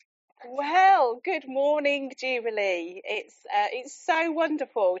Well, good morning, Jubilee. It's so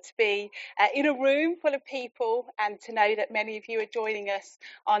wonderful to be in a room full of people and to know that many of you are joining us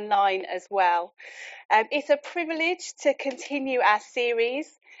online as well. It's a privilege to continue our series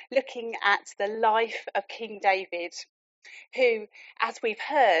looking at the life of King David, who, as we've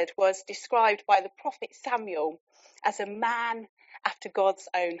heard, was described by the prophet Samuel as a man after God's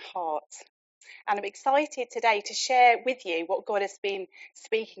own heart. And I'm excited today to share with you what God has been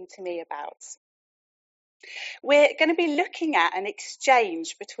speaking to me about. We're going to be looking at an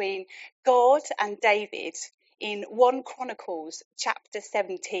exchange between God and David in 1 Chronicles chapter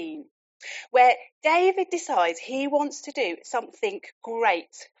 17, where David decides he wants to do something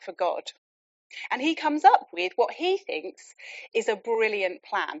great for God. And he comes up with what he thinks is a brilliant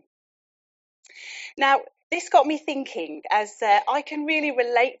plan. Now, this got me thinking, as I can really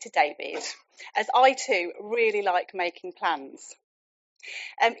relate to David, as I too really like making plans.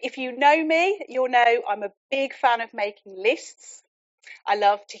 If you know me, you'll know I'm a big fan of making lists. I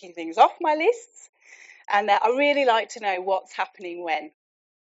love ticking things off my lists, and I really like to know what's happening when.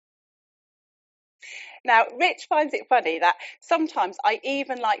 Now, Rich finds it funny that sometimes I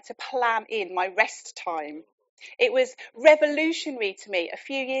even like to plan in my rest time. It was revolutionary to me a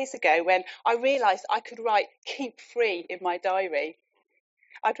few years ago when I realised I could write "keep free" in my diary.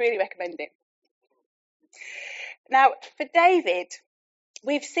 I'd really recommend it. Now, for David,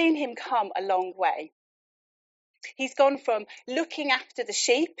 we've seen him come a long way. He's gone from looking after the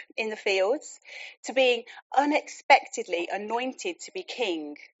sheep in the fields to being unexpectedly anointed to be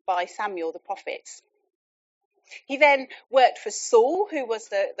king by Samuel the prophet. He then worked for Saul, who was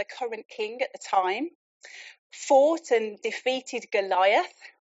the current king at the time, fought and defeated Goliath,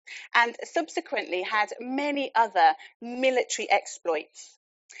 and subsequently had many other military exploits.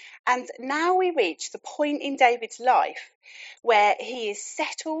 And now we reach the point in David's life where he is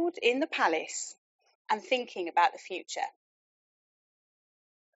settled in the palace and thinking about the future.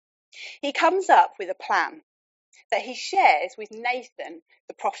 He comes up with a plan that he shares with Nathan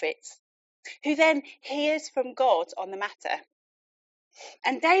the prophet, who then hears from God on the matter.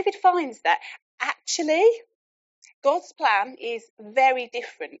 And David finds that actually God's plan is very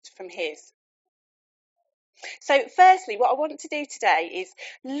different from his. So firstly, what I want to do today is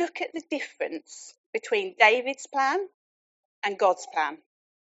look at the difference between David's plan and God's plan.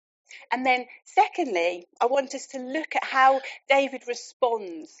 And then secondly, I want us to look at how David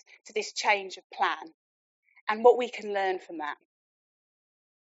responds to this change of plan and what we can learn from that.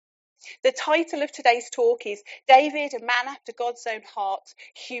 The title of today's talk is David, a Man After God's Own Heart,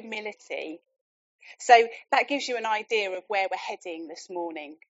 Humility. So that gives you an idea of where we're heading this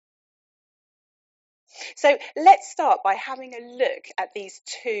morning. So let's start by having a look at these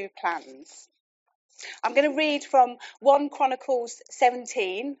two plans. I'm going to read from 1 Chronicles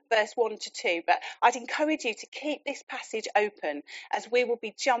 17, verse 1 to 2, but I'd encourage you to keep this passage open as we will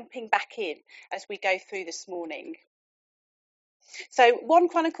be jumping back in as we go through this morning. So 1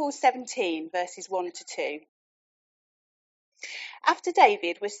 Chronicles 17, verses 1 to 2. After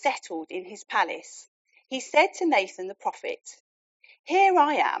David was settled in his palace, he said to Nathan the prophet, "Here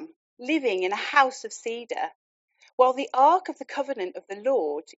I am, living in a house of cedar, while the ark of the covenant of the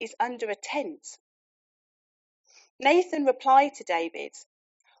Lord is under a tent." Nathan replied to David,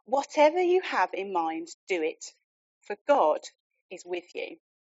 "Whatever you have in mind, do it, for God is with you."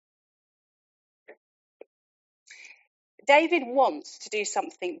 David wants to do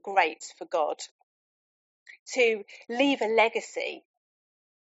something great for God, to leave a legacy.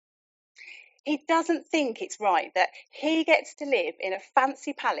 He doesn't think it's right that he gets to live in a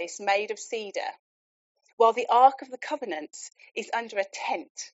fancy palace made of cedar, while the Ark of the Covenant is under a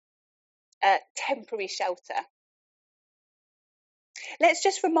tent, a temporary shelter. Let's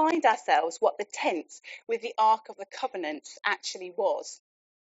just remind ourselves what the tent with the Ark of the Covenant actually was.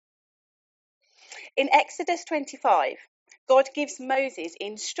 In Exodus 25, God gives Moses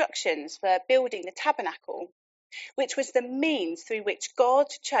instructions for building the tabernacle, which was the means through which God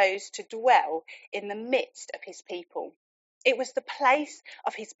chose to dwell in the midst of his people. It was the place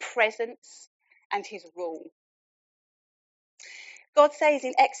of his presence and his rule. God says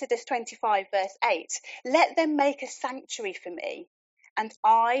in Exodus 25, verse 8, "Let them make a sanctuary for me, and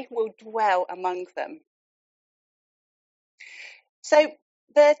I will dwell among them." So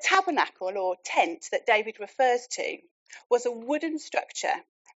the tabernacle or tent that David refers to was a wooden structure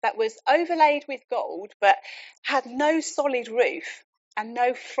that was overlaid with gold but had no solid roof and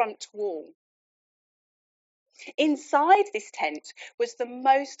no front wall. Inside this tent was the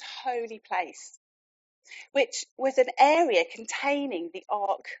most holy place, which was an area containing the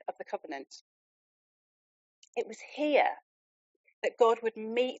Ark of the Covenant. It was here that God would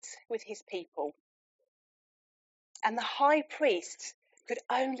meet with his people. And the high priest could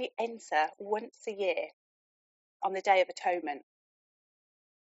only enter once a year on the Day of Atonement.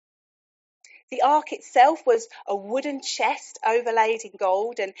 The ark itself was a wooden chest overlaid in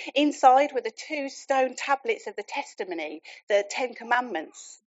gold, and inside were the 2 stone tablets of the testimony, the 10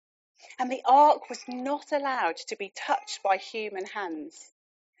 Commandments. And the ark was not allowed to be touched by human hands.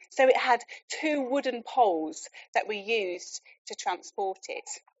 So it had 2 wooden poles that were used to transport it.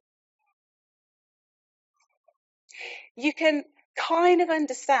 You can kind of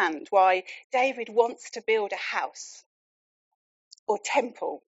understand why David wants to build a house or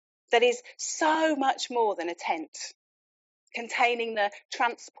temple that is so much more than a tent, containing the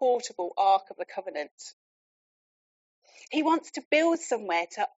transportable Ark of the Covenant. He wants to build somewhere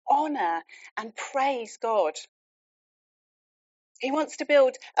to honour and praise God. He wants to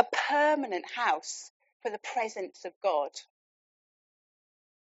build a permanent house for the presence of God.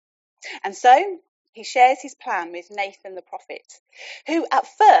 And so he shares his plan with Nathan the prophet, who at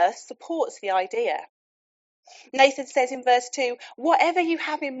first supports the idea. Nathan says in verse 2, "Whatever you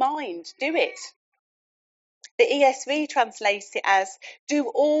have in mind, do it." The ESV translates it as, "Do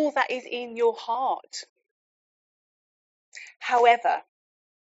all that is in your heart." However,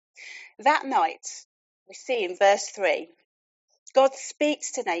 that night, we see in verse 3, God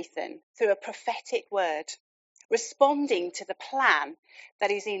speaks to Nathan through a prophetic word, responding to the plan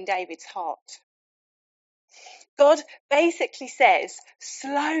that is in David's heart. God basically says,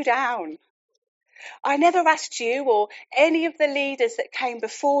 "Slow down. I never asked you or any of the leaders that came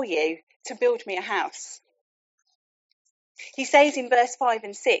before you to build me a house." He says in verse 5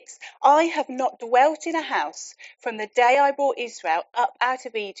 and 6, "I have not dwelt in a house from the day I brought Israel up out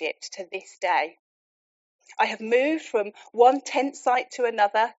of Egypt to this day. I have moved from one tent site to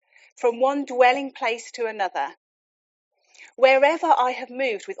another, from one dwelling place to another. Wherever I have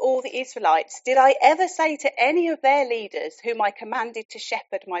moved with all the Israelites, did I ever say to any of their leaders whom I commanded to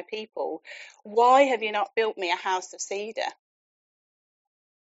shepherd my people, 'Why have you not built me a house of cedar?'"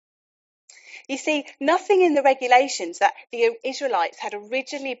 You see, nothing in the regulations that the Israelites had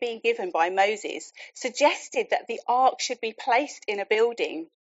originally been given by Moses suggested that the ark should be placed in a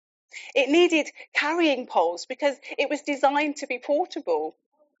building. It needed carrying poles because it was designed to be portable.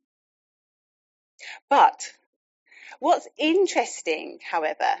 But what's interesting,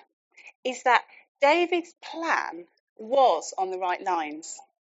 however, is that David's plan was on the right lines.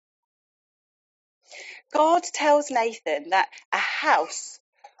 God tells Nathan that a house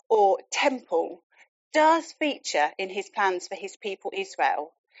or temple does feature in his plans for his people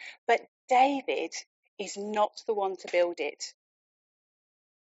Israel, but David is not the one to build it.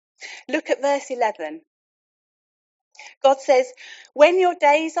 Look at verse 11. God says, "When your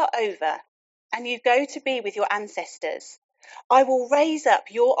days are over and you go to be with your ancestors, I will raise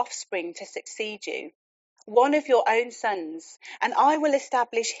up your offspring to succeed you, one of your own sons, and I will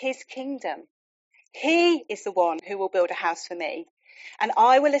establish his kingdom. He is the one who will build a house for me, and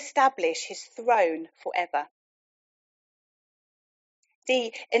I will establish his throne forever."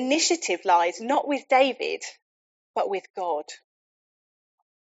 The initiative lies not with David, but with God.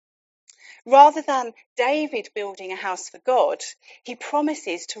 Rather than David building a house for God, he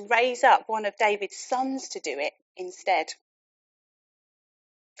promises to raise up one of David's sons to do it instead.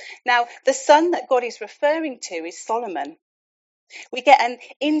 Now, the son that God is referring to is Solomon. We get an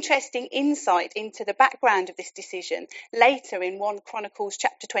interesting insight into the background of this decision later in 1 Chronicles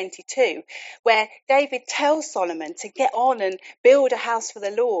chapter 22, where David tells Solomon to get on and build a house for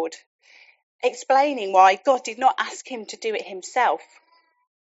the Lord, explaining why God did not ask him to do it himself.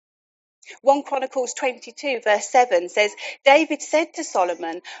 1 Chronicles 22 verse 7 says, "David said to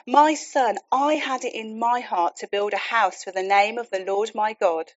Solomon, 'My son, I had it in my heart to build a house for the name of the Lord my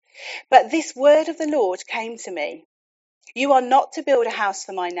God. But this word of the Lord came to me. You are not to build a house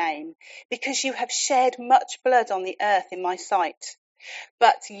for my name, because you have shed much blood on the earth in my sight.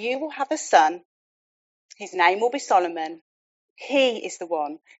 But you will have a son. His name will be Solomon. He is the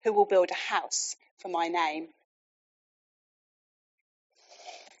one who will build a house for my name.'"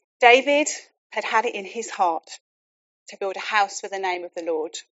 David had it in his heart to build a house for the name of the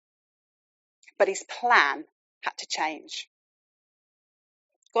Lord, but his plan had to change.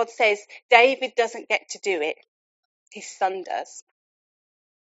 God says David doesn't get to do it, his son does.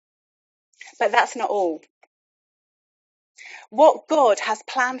 But that's not all. What God has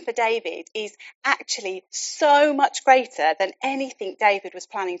planned for David is actually so much greater than anything David was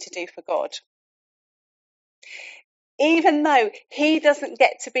planning to do for God. Even though he doesn't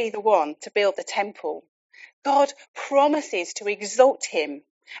get to be the one to build the temple, God promises to exalt him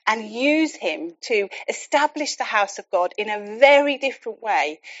and use him to establish the house of God in a very different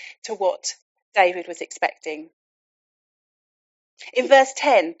way to what David was expecting. In verse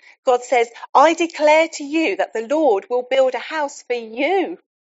 10, God says, I declare to you that the Lord will build a house for you.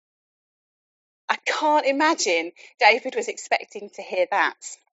 I can't imagine David was expecting to hear that.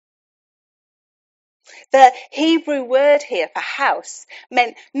 The Hebrew word here for house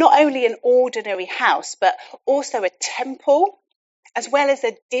meant not only an ordinary house, but also a temple, as well as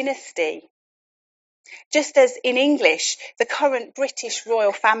a dynasty. Just as in English, the current British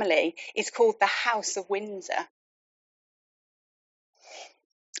royal family is called the House of Windsor.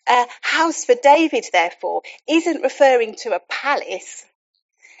 A house for David, therefore, isn't referring to a palace,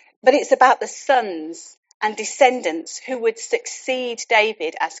 but it's about the sons and descendants who would succeed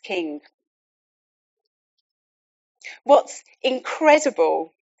David as king. What's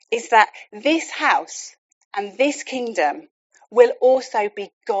incredible is that this house and this kingdom will also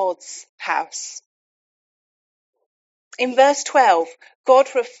be God's house. In verse 12, God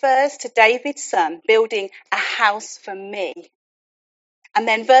refers to David's son building a house for me. And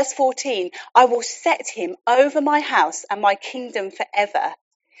then verse 14, I will set him over my house and my kingdom forever.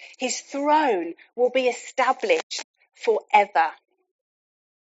 His throne will be established forever.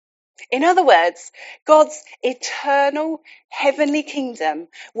 In other words, God's eternal heavenly kingdom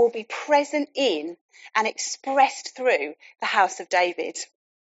will be present in and expressed through the house of David.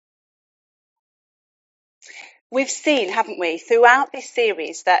 We've seen, haven't we, throughout this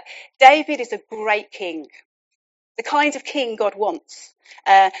series that David is a great king, the kind of king God wants,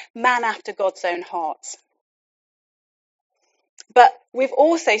 a man after God's own heart. But we've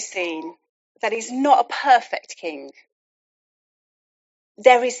also seen that he's not a perfect king.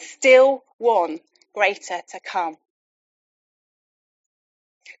 There is still one greater to come.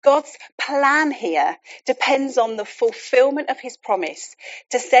 God's plan here depends on the fulfillment of his promise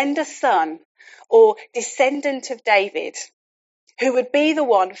to send a son or descendant of David who would be the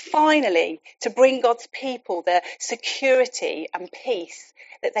one finally to bring God's people the security and peace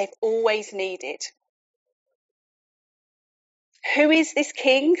that they've always needed. Who is this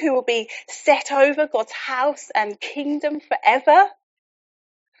king who will be set over God's house and kingdom forever?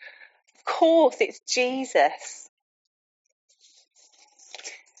 Of course, it's Jesus.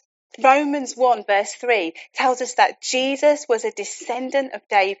 Romans 1 verse 3 tells us that Jesus was a descendant of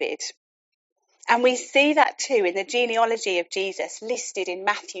David. And we see that too in the genealogy of Jesus listed in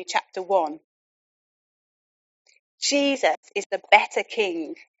Matthew chapter 1. Jesus is the better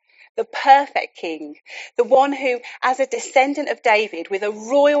king, the perfect king, the one who, as a descendant of David with a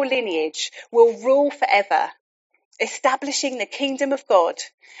royal lineage, will rule forever, establishing the kingdom of God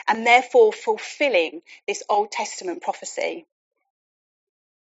and therefore fulfilling this Old Testament prophecy.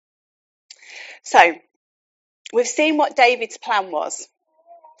 So, we've seen what David's plan was.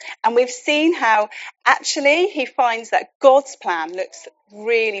 And we've seen how actually he finds that God's plan looks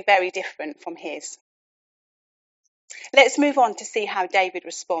really very different from his. Let's move on to see how David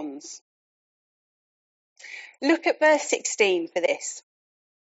responds. Look at verse 16 for this.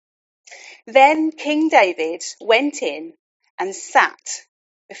 Then King David went in and sat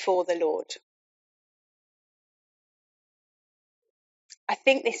before the Lord. I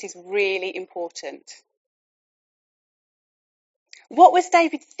think this is really important. What was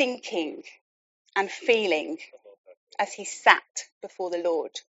David thinking and feeling as he sat before the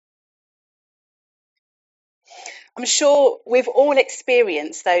Lord? I'm sure we've all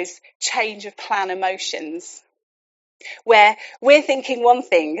experienced those change of plan emotions where we're thinking one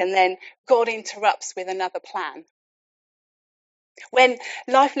thing and then God interrupts with another plan. When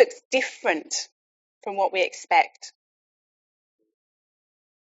life looks different from what we expect.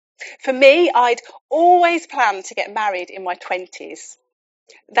 For me, I'd always planned to get married in my 20s.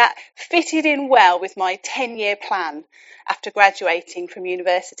 That fitted in well with my 10-year plan after graduating from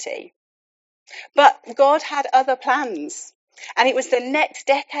university. But God had other plans. And it was the next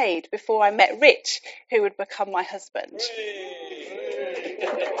decade before I met Rich, who would become my husband.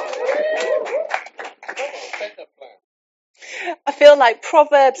 I feel like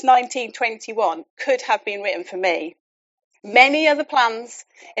Proverbs 19:21 could have been written for me. Many are the plans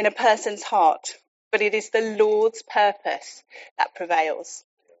in a person's heart, but it is the Lord's purpose that prevails.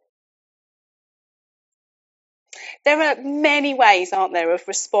 There are many ways, aren't there, of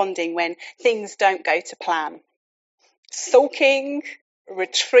responding when things don't go to plan. Sulking,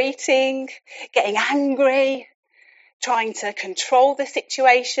 retreating, getting angry, trying to control the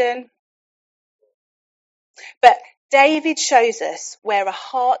situation. But David shows us where a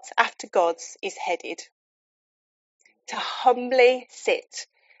heart after God's is headed. To humbly sit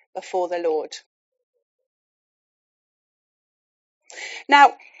before the Lord.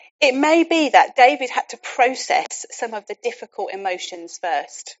 Now, it may be that David had to process some of the difficult emotions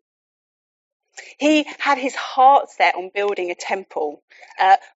first. He had his heart set on building a temple,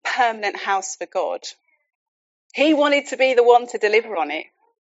 a permanent house for God. He wanted to be the one to deliver on it.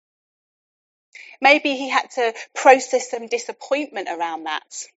 Maybe he had to process some disappointment around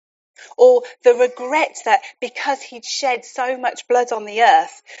that, or the regret that because he'd shed so much blood on the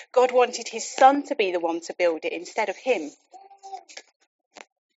earth, God wanted his son to be the one to build it instead of him.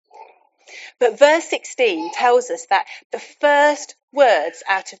 But verse 16 tells us that the first words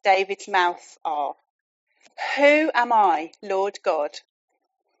out of David's mouth are, "Who am I, Lord God,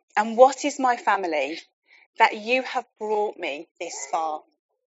 and what is my family that you have brought me this far?"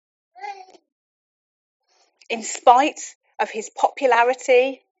 In spite of his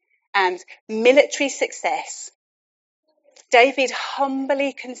popularity and military success, David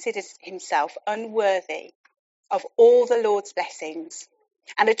humbly considers himself unworthy of all the Lord's blessings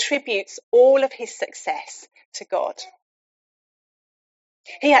and attributes all of his success to God.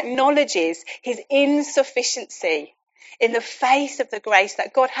 He acknowledges his insufficiency in the face of the grace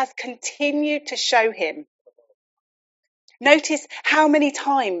that God has continued to show him. Notice how many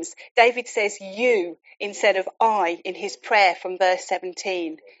times David says you instead of I in his prayer from verse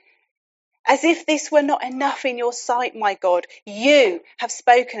 17. As if this were not enough in your sight, my God, you have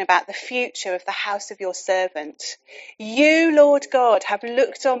spoken about the future of the house of your servant. You, Lord God, have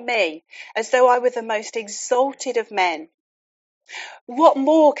looked on me as though I were the most exalted of men. What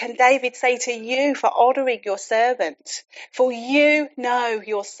more can David say to you for honouring your servant? For you know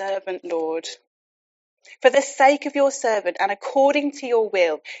your servant, Lord. For the sake of your servant and according to your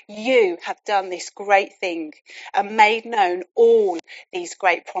will, you have done this great thing and made known all these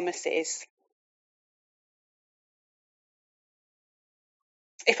great promises.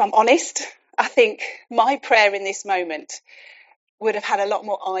 If I'm honest, I think my prayer in this moment would have had a lot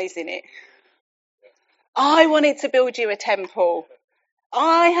more eyes in it. I wanted to build you a temple.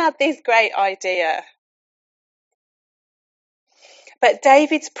 I had this great idea. But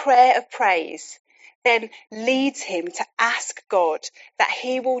David's prayer of praise then leads him to ask God that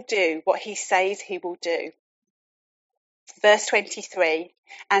he will do what he says he will do. Verse 23,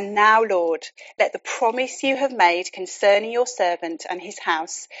 and now, Lord, let the promise you have made concerning your servant and his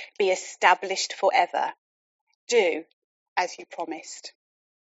house be established forever. Do as you promised.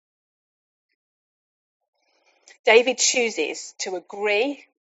 David chooses to agree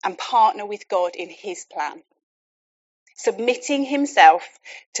and partner with God in his plan, submitting himself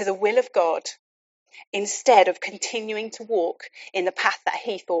to the will of God instead of continuing to walk in the path that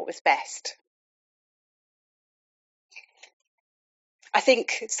he thought was best. I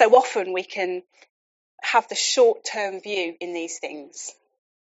think so often we can have the short-term view in these things.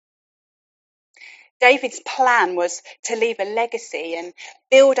 David's plan was to leave a legacy and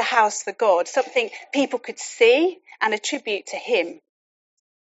build a house for God, something people could see and attribute to him.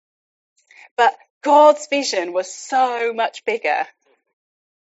 But God's vision was so much bigger.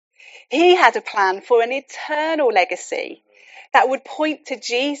 He had a plan for an eternal legacy that would point to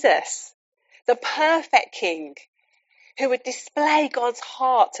Jesus, the perfect King, who would display God's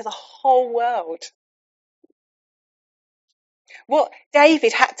heart to the whole world. What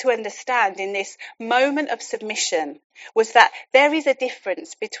David had to understand in this moment of submission was that there is a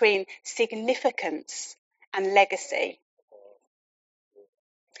difference between significance and legacy.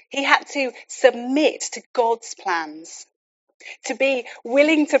 He had to submit to God's plans, to be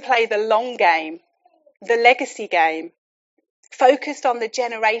willing to play the long game, the legacy game, focused on the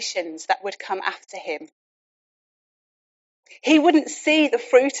generations that would come after him. He wouldn't see the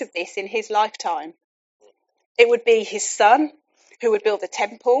fruit of this in his lifetime. It would be his son who would build the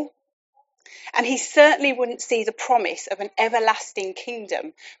temple, and he certainly wouldn't see the promise of an everlasting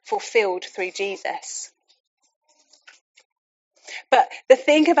kingdom fulfilled through Jesus. But the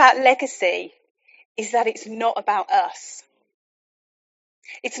thing about legacy is that it's not about us.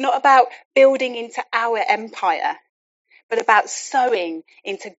 It's not about building into our empire, but about sowing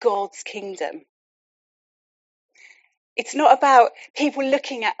into God's kingdom. It's not about people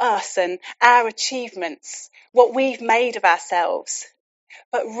looking at us and our achievements, what we've made of ourselves,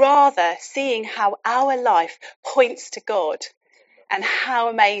 but rather seeing how our life points to God and how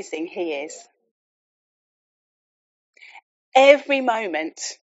amazing he is. Every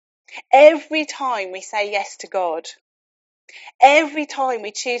moment, every time we say yes to God, every time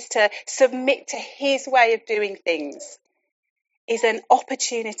we choose to submit to his way of doing things, is an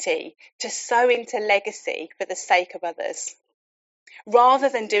opportunity to sow into legacy for the sake of others, rather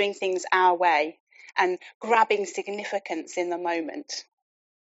than doing things our way and grabbing significance in the moment.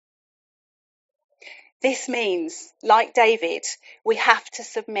 This means, like David, we have to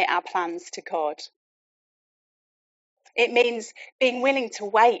submit our plans to God. It means being willing to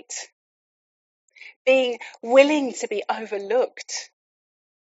wait, being willing to be overlooked,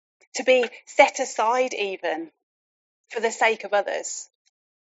 to be set aside even for the sake of others.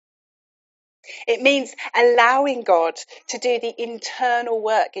 It means allowing God to do the internal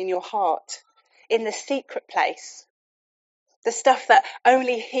work in your heart, in the secret place, the stuff that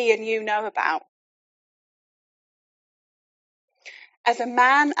only He and you know about. As a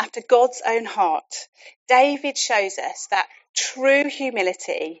man after God's own heart, David shows us that true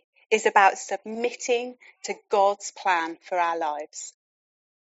humility is about submitting to God's plan for our lives.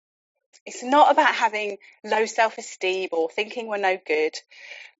 It's not about having low self-esteem or thinking we're no good,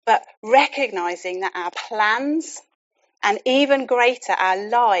 but recognizing that our plans and even greater, our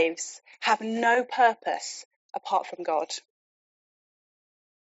lives have no purpose apart from God.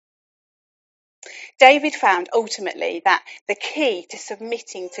 David found ultimately that the key to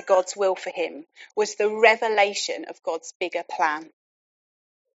submitting to God's will for him was the revelation of God's bigger plan.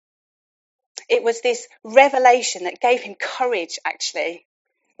 It was this revelation that gave him courage, actually,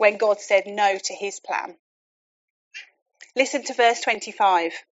 when God said no to his plan. Listen to verse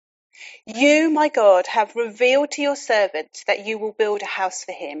 25. You, my God, have revealed to your servant that you will build a house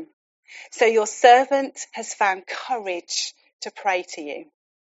for him. So your servant has found courage to pray to you.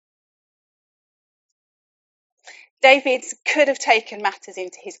 David could have taken matters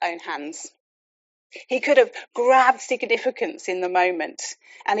into his own hands. He could have grabbed significance in the moment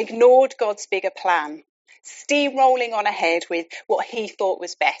and ignored God's bigger plan, steamrolling on ahead with what he thought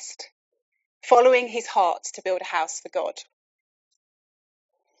was best, following his heart to build a house for God.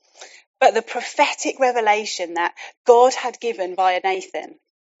 But the prophetic revelation that God had given via Nathan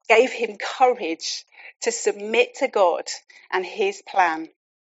gave him courage to submit to God and his plan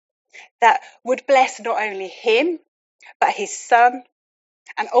that would bless not only him, but his son,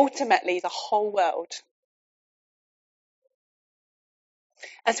 and ultimately the whole world.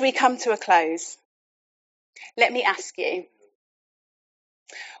 As we come to a close, let me ask you,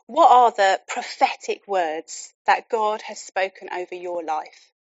 what are the prophetic words that God has spoken over your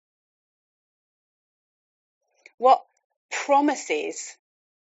life? What promises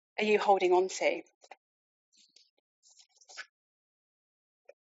are you holding on to?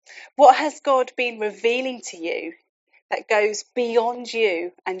 What has God been revealing to you that goes beyond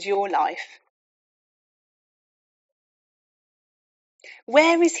you and your life?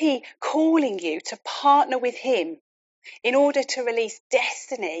 Where is He calling you to partner with Him in order to release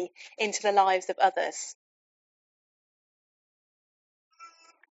destiny into the lives of others?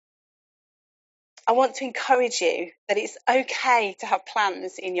 I want to encourage you that it's okay to have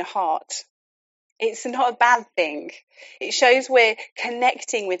plans in your heart. It's not a bad thing. It shows we're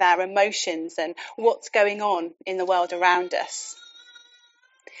connecting with our emotions and what's going on in the world around us.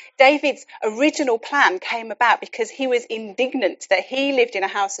 David's original plan came about because he was indignant that he lived in a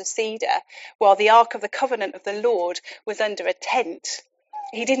house of cedar while the Ark of the Covenant of the Lord was under a tent.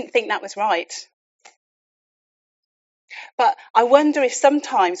 He didn't think that was right. But I wonder if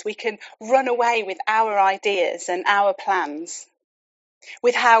sometimes we can run away with our ideas and our plans,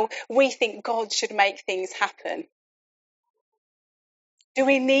 with how we think God should make things happen. Do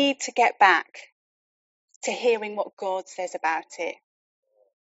we need to get back to hearing what God says about it?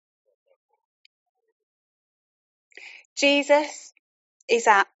 Jesus is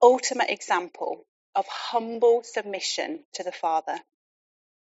our ultimate example of humble submission to the Father.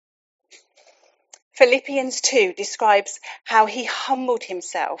 Philippians 2 describes how he humbled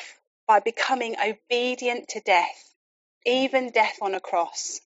himself by becoming obedient to death, even death on a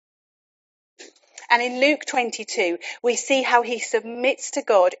cross. And in Luke 22, we see how he submits to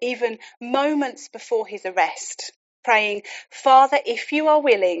God even moments before his arrest, praying, Father, if you are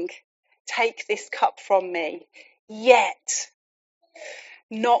willing, take this cup from me, yet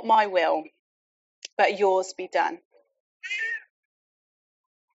not my will, but yours be done.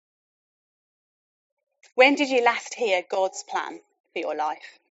 When did you last hear God's plan for your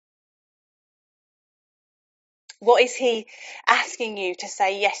life? What is he asking you to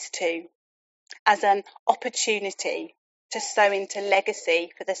say yes to as an opportunity to sow into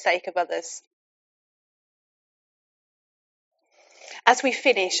legacy for the sake of others? As we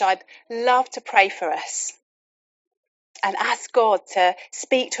finish, I'd love to pray for us and ask God to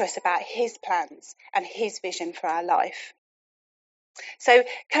speak to us about his plans and his vision for our life. So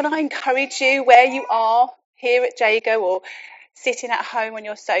can I encourage you, where you are here at Jago or sitting at home on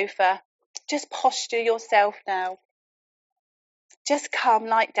your sofa, just posture yourself now. Just come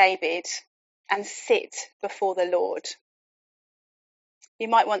like David and sit before the Lord. You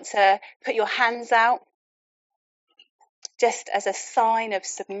might want to put your hands out just as a sign of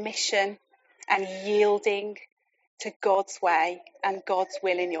submission and yielding to God's way and God's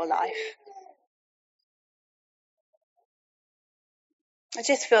will in your life. I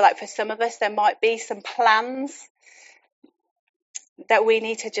just feel like for some of us, there might be some plans that we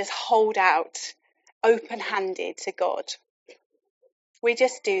need to just hold out open-handed to God. We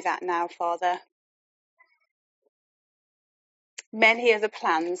just do that now, Father. Many are the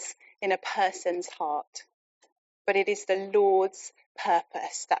plans in a person's heart, but it is the Lord's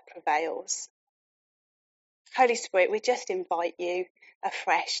purpose that prevails. Holy Spirit, we just invite you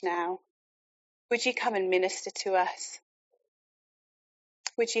afresh now. Would you come and minister to us?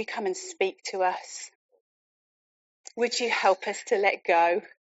 Would you come and speak to us? Would you help us to let go?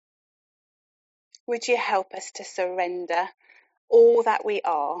 Would you help us to surrender all that we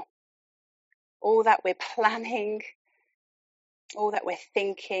are, all that we're planning, all that we're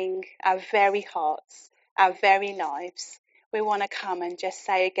thinking, our very hearts, our very lives? We want to come and just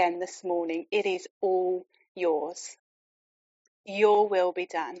say again this morning, it is all yours. Your will be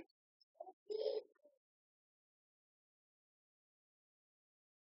done.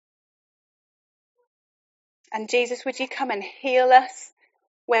 And Jesus, would you come and heal us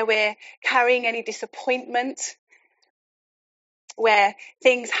where we're carrying any disappointment, where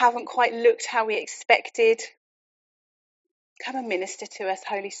things haven't quite looked how we expected? Come and minister to us,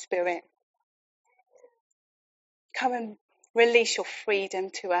 Holy Spirit. Come and release your freedom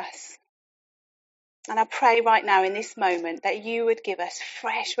to us. And I pray right now in this moment that you would give us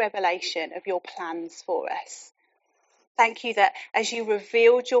fresh revelation of your plans for us. Thank you that as you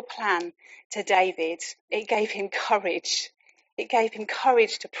revealed your plan to David, it gave him courage. It gave him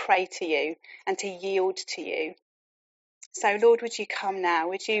courage to pray to you and to yield to you. So, Lord, would you come now?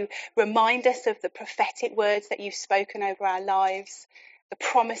 Would you remind us of the prophetic words that you've spoken over our lives, the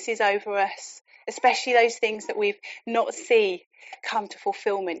promises over us, especially those things that we've not seen come to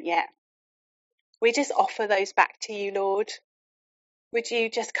fulfillment yet. We just offer those back to you, Lord. Would you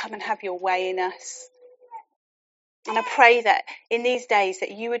just come and have your way in us? And I pray that in these days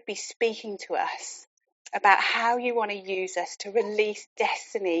that you would be speaking to us about how you want to use us to release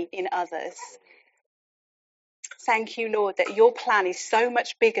destiny in others. Thank you, Lord, that your plan is so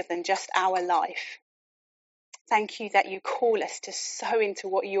much bigger than just our life. Thank you that you call us to sow into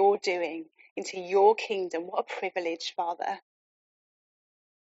what you're doing, into your kingdom. What a privilege, Father.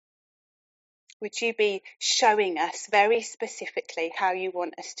 Would you be showing us very specifically how you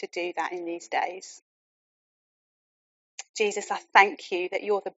want us to do that in these days? Jesus, I thank you that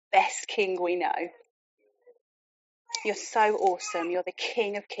you're the best King we know. You're so awesome. You're the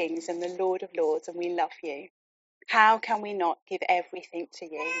King of Kings and the Lord of Lords, and we love you. How can we not give everything to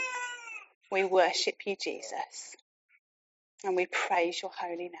you? We worship you, Jesus, and we praise your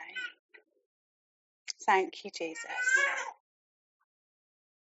holy name. Thank you, Jesus.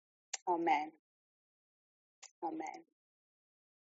 Amen. Amen.